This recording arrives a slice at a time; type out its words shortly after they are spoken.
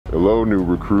Hello, new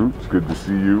recruit. It's good to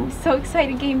see you. I'm so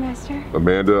excited, Game Master.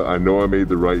 Amanda, I know I made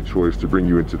the right choice to bring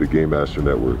you into the Game Master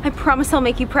Network. I promise I'll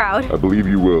make you proud. I believe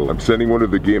you will. I'm sending one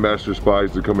of the Game Master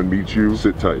spies to come and meet you.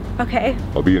 Sit tight. Okay.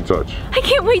 I'll be in touch. I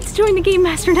can't wait to join the Game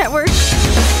Master Network.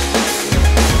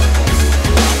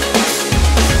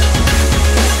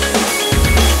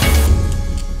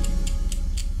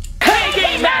 Hey,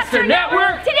 Game Master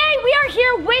Network! Today we are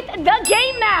here with the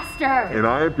Game Master. And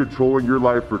I am controlling your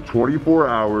life for 24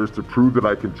 hours to prove that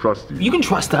I can trust you. You can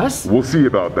trust us. We'll see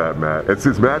about that, Matt. And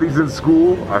since Maddie's in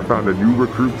school, I found a new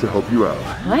recruit to help you out.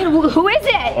 What? Who is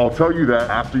it? I'll tell you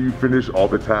that after you finish all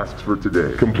the tasks for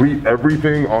today. Complete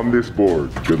everything on this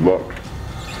board. Good luck.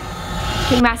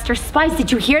 Game Master Spies,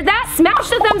 did you hear that? Smash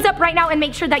the thumbs up right now and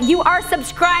make sure that you are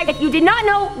subscribed. If you did not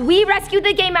know, we rescued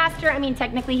the Game Master. I mean,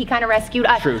 technically, he kind of rescued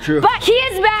us. True. But he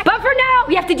is back. But for now,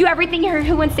 we have to do everything here.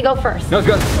 Who wants to go first? Let's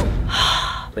go.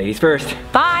 Ladies first.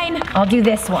 Fine, I'll do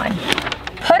this one.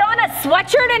 Put on a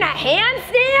sweatshirt and a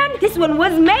handstand? This one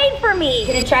was made for me.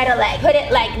 Gonna try to like, put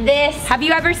it like this. Have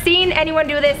you ever seen anyone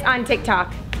do this on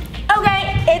TikTok?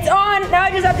 Okay, it's on. Now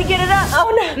I just have to get it up.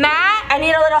 Oh no. Matt, I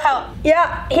need a little help.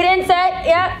 Yeah, he didn't say,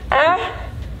 yeah.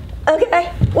 Okay.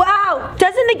 Wow,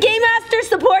 doesn't the Game Master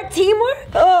support teamwork?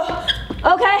 Oh,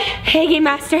 okay. Hey, Game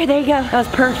Master, there you go. That was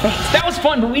perfect. That was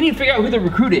fun, but we need to figure out who the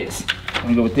recruit is. I'm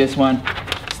gonna go with this one.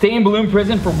 Stay in balloon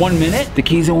prison for 1 minute. The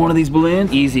key's in one of these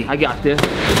balloons. Easy, I got this.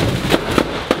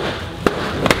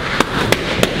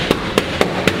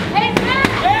 Hey, Matt!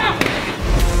 Yeah!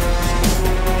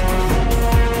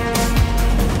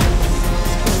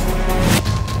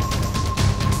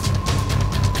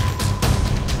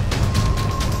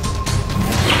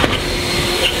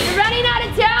 You're running out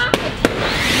of town?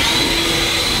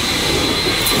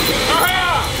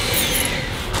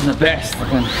 I'm the best.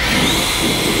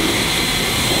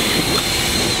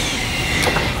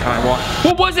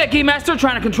 What was that, Game Master?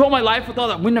 Trying to control my life with all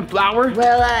that wind and flour?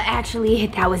 Well, actually,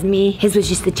 that was me. His was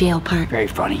just the jail part. Very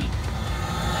funny.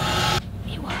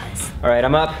 He was. All right,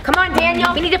 I'm up. Come on,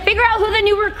 Daniel. We need to figure out who the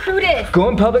new recruit is. Go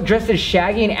in public dressed as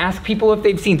Shaggy and ask people if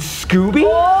they've seen Scooby?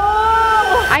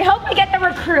 Oh! I hope I get the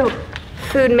recruit.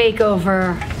 Food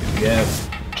makeover. Yes.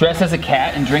 Dress as a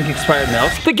cat and drink expired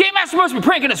milk. The Game Master must be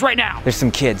pranking us right now. There's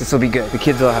some kids. This will be good. The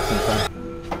kids will have some fun.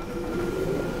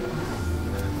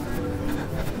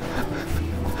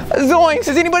 Zoinks!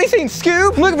 Has anybody seen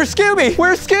Scoob? I'm looking for Scooby.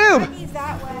 Where's Scoob? He's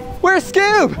that way. Where's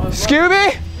Scoob?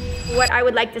 Scooby? What I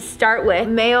would like to start with,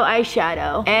 mayo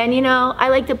eyeshadow. And you know, I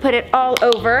like to put it all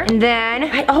over. And then,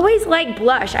 I always like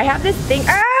blush. I have this thing,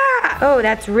 oh,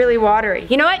 that's really watery.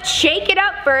 You know what, shake it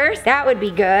up first. That would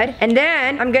be good. And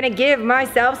then, I'm gonna give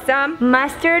myself some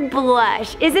mustard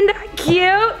blush. Isn't that cute?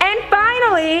 And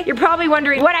finally, you're probably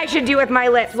wondering what I should do with my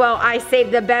lips. Well, I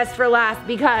saved the best for last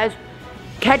because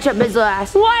ketchup is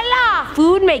last. Voila!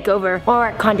 Food makeover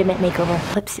or condiment makeover.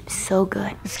 Lips is so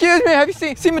good. Excuse me, have you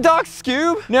seen my dog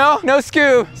Scoob? No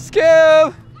Scoob.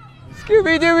 Scoob!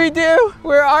 Scooby-Dooby-Doo,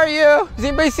 where are you? Has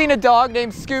anybody seen a dog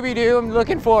named Scooby-Doo? I'm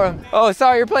looking for him. Oh,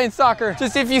 sorry, you're playing soccer.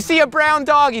 Just if you see a brown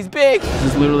dog, he's big. This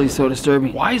is literally so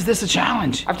disturbing. Why is this a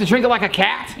challenge? I have to drink it like a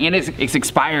cat, and it's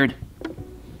expired.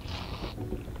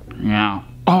 Yeah.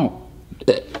 Oh,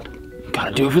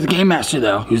 gotta do it for the Game Master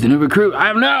though. Who's the new recruit?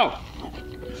 I don't know.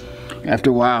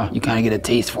 After a while, you kind of get a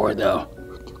taste for it though.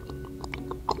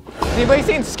 Has anybody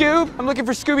seen Scoob? I'm looking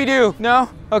for Scooby-Doo. No?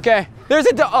 Okay. There's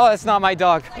a dog. Oh, that's not my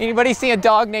dog. Anybody see a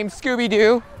dog named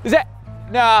Scooby-Doo? Is that?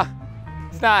 Nah,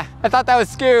 it's not. I thought that was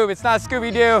Scoob. It's not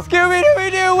Scooby-Doo.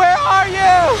 Scooby-Dooby-Doo, where are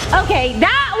you? Okay,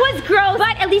 that was gross,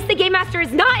 but at least the Game Master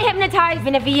is not hypnotized,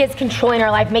 even if he is controlling our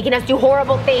life, making us do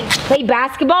horrible things. Play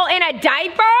basketball in a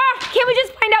diaper? Can't we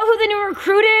just find out who the new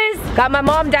recruit is? Got my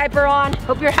mom diaper on.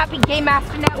 Hope you're happy, Game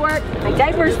Master Network. My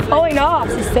diaper's falling off.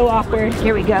 This is so awkward.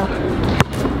 Here we go.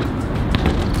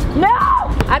 No!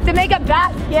 I have to make a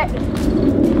basket.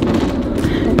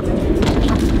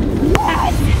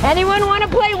 Yes. Anyone want to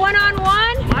play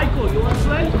one-on-one? Michael, you want to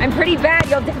play? I'm pretty bad.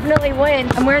 You'll definitely win.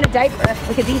 I'm wearing a diaper.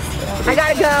 Look at these two. I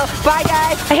gotta go. Bye,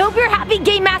 guys. I hope you're happy,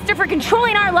 Game Master, for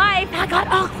controlling our life. That got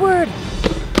awkward.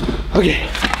 Okay.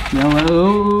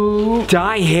 Yellow.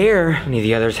 Dye hair. I need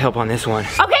the others' help on this one.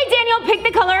 Okay, Daniel, pick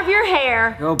the color of your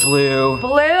hair. Go blue.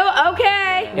 Blue, okay.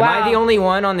 Am I the only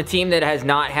one on the team that has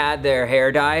not had their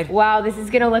hair dyed? Wow, this is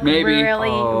gonna look Maybe.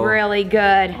 really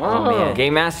good. Oh man,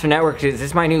 Game Master Network, is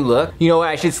this my new look? You know what,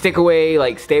 I should stay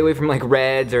away from like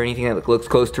reds or anything that looks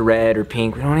close to red or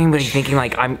pink. We don't want anybody thinking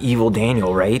like I'm evil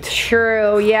Daniel, right?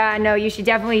 True, yeah, no, you should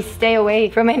definitely stay away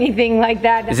from anything like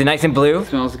that. Is it nice and blue?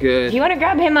 Smells good. Do you wanna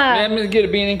grab him a... Yeah, I'm gonna get a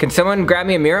beanie. Can someone grab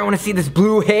me a mirror? I wanna see this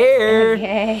blue hair.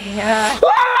 Okay, Ah!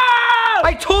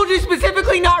 I told you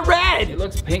specifically not red. It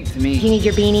looks pink to me. You need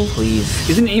your beanie? Please.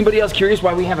 Isn't anybody else curious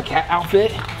why we have a cat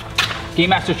outfit?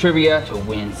 Game Master trivia to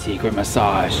win secret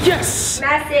massage. Yes!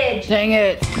 Message. Dang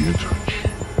it. Be in touch.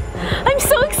 I'm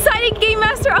so excited, Game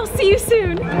Master. I'll see you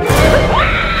soon.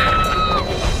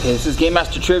 Okay, this is Game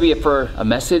Master trivia for a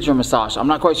message or massage. I'm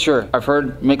not quite sure. I've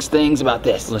heard mixed things about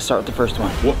this. Let's start with the first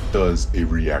one. What does a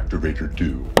reactivator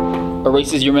do?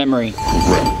 Erases your memory.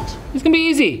 Correct. It's gonna be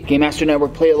easy. Game Master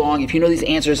Network, play along. If you know these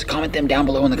answers, comment them down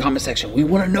below in the comment section. We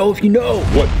wanna know if you know.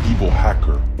 What evil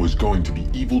hacker was going to be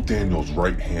Evil Daniel's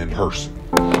right-hand person?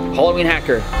 Halloween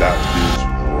hacker. That is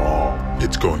wrong.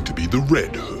 It's going to be the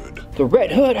Red Hood. The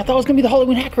Red Hood? I thought it was gonna be the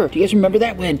Halloween hacker. Do you guys remember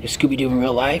that when Scooby-Doo in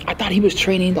real life? I thought he was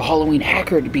training the Halloween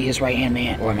hacker to be his right-hand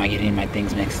man. Or am I getting my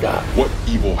things mixed up? What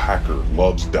evil hacker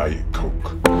loves Diet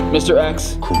Coke? Mr.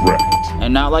 X. Correct.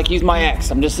 And not like he's my ex.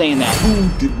 I'm just saying that. Who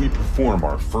did we perform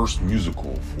our first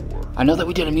musical for? I know that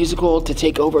we did a musical to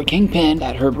take over Kingpin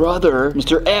that her brother,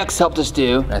 Mr. X, helped us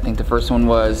do. I think the first one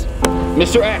was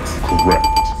Mr. X. Correct.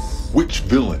 Which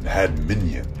villain had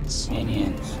minions?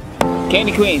 Minions.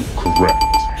 Candy Queen. Correct.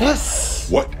 Yes.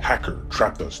 What hacker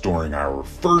trapped us during our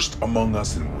first Among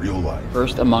Us in real life?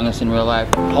 First Among Us in real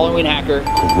life. Halloween hacker.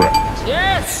 Correct.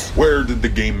 Yes. Where did the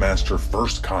Game Master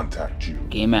first contact you?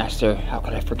 Game Master, how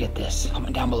could I forget this?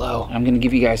 Comment down below. I'm gonna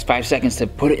give you guys 5 seconds to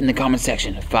put it in the comment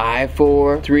section. 5,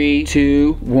 4, 3,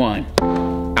 2,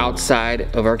 1.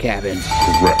 Outside of our cabin.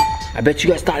 Correct. I bet you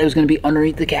guys thought it was gonna be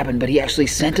underneath the cabin, but he actually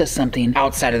sent us something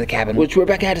outside of the cabin, which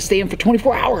Rebecca had to stay in for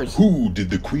 24 hours. Who did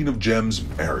the Queen of Gems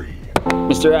marry?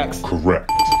 Mr. X. Correct.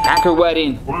 Hacker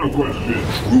wedding. Final question.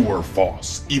 True or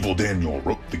false? Evil Daniel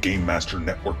wrote the Game Master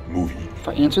Network movie. If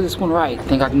I answer this one right, I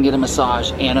think I can get a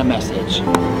massage and a message.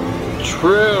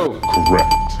 True.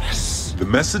 Correct. Yes. The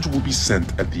message will be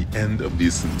sent at the end of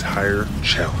this entire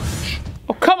challenge.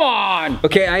 Oh, come on.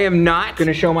 Okay, I am not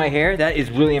gonna show my hair. That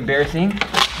is really embarrassing.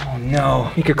 Oh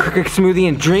no. Make a cricket smoothie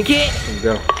and drink it. Here we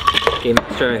go. Game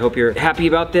Master, I hope you're happy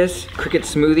about this. Cricket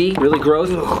smoothie, really gross.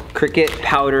 Ugh. Cricket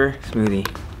powder smoothie.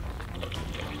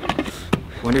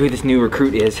 Wonder who this new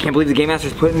recruit is. Can't believe the Game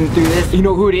Master's putting through this. You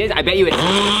know who it is? I bet you it's...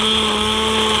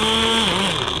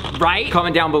 Right?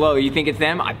 Comment down below. You think it's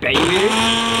them? I bet you it is.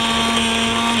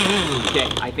 Okay,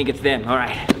 I think it's them. All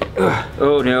right. Ugh.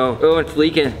 Oh no. Oh, it's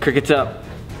leaking. Cricket's up.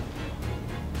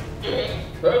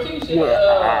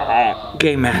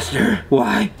 Game Master,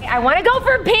 why? I want to go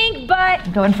for pink, but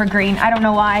I'm going for green. I don't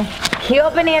know why. Peel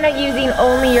banana using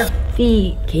only your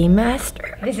feet. Game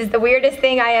Master. This is the weirdest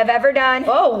thing I have ever done.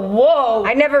 Oh, whoa.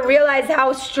 I never realized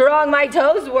how strong my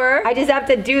toes were. I just have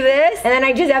to do this, and then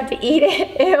I just have to eat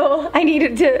it. Ew. I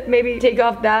needed to maybe take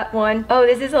off that one. Oh,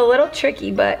 this is a little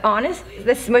tricky, but honestly,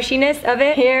 the smushiness of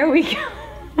it. Here we go.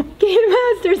 Game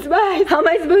Master spice. How am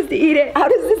I supposed to eat it? How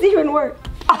does this even work?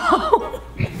 Oh.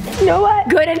 You know what?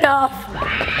 Good enough. What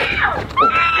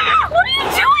are you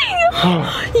doing?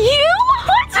 You?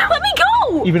 What? Let me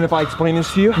go. Even if I explain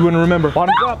this to you, you wouldn't remember.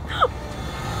 Bottoms up.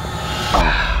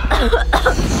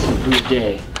 Good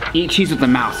day. Eat cheese with the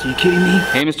mouse. Are you kidding me?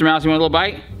 Hey, Mr. Mouse, you want a little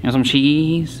bite? You want some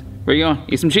cheese? Where you going?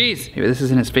 Eat some cheese. Maybe this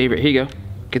isn't his favorite. Here you go.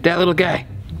 Get that little guy.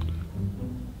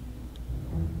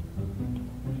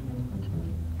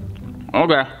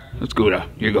 Okay. Let's go though.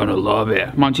 You're gonna love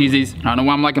it. Come on, cheesies. I don't know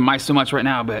why I'm liking mice so much right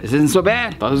now, but this isn't so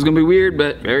bad. Thought this was gonna be weird,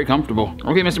 but very comfortable.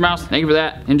 Okay, Mr. Mouse, thank you for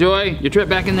that. Enjoy your trip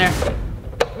back in there.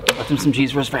 Left him some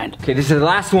cheese for his friend. Okay, this is the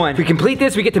last one. If we complete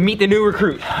this, we get to meet the new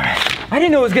recruit. All right. I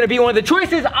didn't know it was gonna be one of the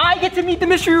choices. I get to meet the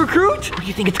mystery recruit. What do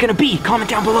you think it's gonna be? Comment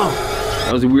down below.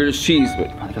 That was the weirdest cheese, but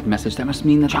I got the message. That must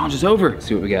mean the challenge is over. Let's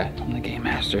see what we got on the Game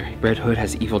Master. Red Hood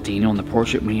has Evil Daniel in the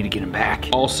portrait. We need to get him back.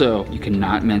 Also, you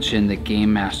cannot mention the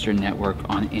Game Master Network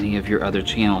on any of your other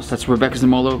channels. That's Rebecca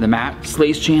Zamolo, the Matt,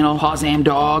 Slay's channel, Paws and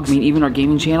Dogs, I mean even our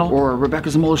gaming channel, or Rebecca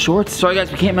Zamolo Shorts. Sorry guys,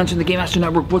 we can't mention the Game Master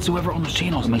Network whatsoever on those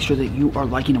channels. Make sure that you are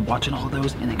liking and watching all of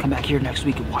those, and then come back here next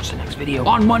week and watch the next video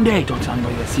on Monday. Don't tell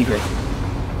anybody that secret.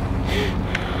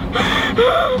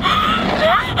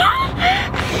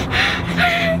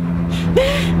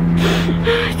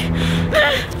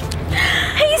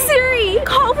 Hey Siri,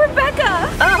 call Rebecca.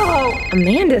 Oh,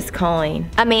 Amanda's calling.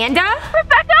 Amanda?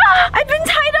 Rebecca, I've been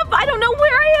tied up. I don't know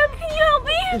where I am. Can you help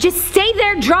me? Just stay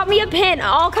there. Drop me a pin.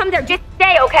 I'll come there. Just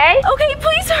stay, okay? Okay,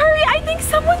 please hurry. I think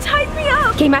someone tied me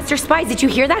up. Game Master Spies, did you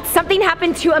hear that? Something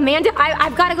happened to Amanda.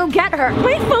 I've got to go get her.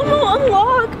 My phone won't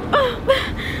unlock.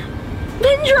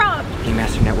 Pin drop. Game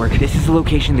Master Network, this is the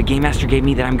location the Game Master gave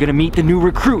me that I'm gonna meet the new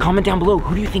recruit. Comment down below,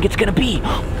 who do you think it's gonna be?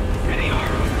 There they are.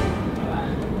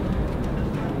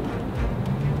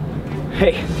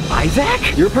 Hey,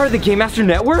 Isaac? You're part of the Game Master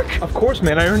Network? Of course,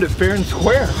 man. I earned it fair and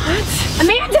square.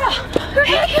 Amanda!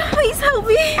 Please help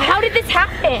me. How did this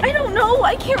happen? I don't know.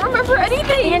 I can't remember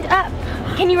anything. Stand up.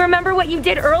 Can you remember what you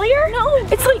did earlier? No,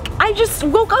 it's like I just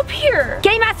woke up here.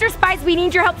 Game Master Spies, we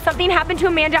need your help. Something happened to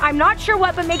Amanda. I'm not sure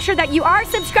what, but make sure that you are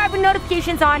subscribed with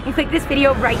notifications on and click this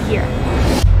video right here.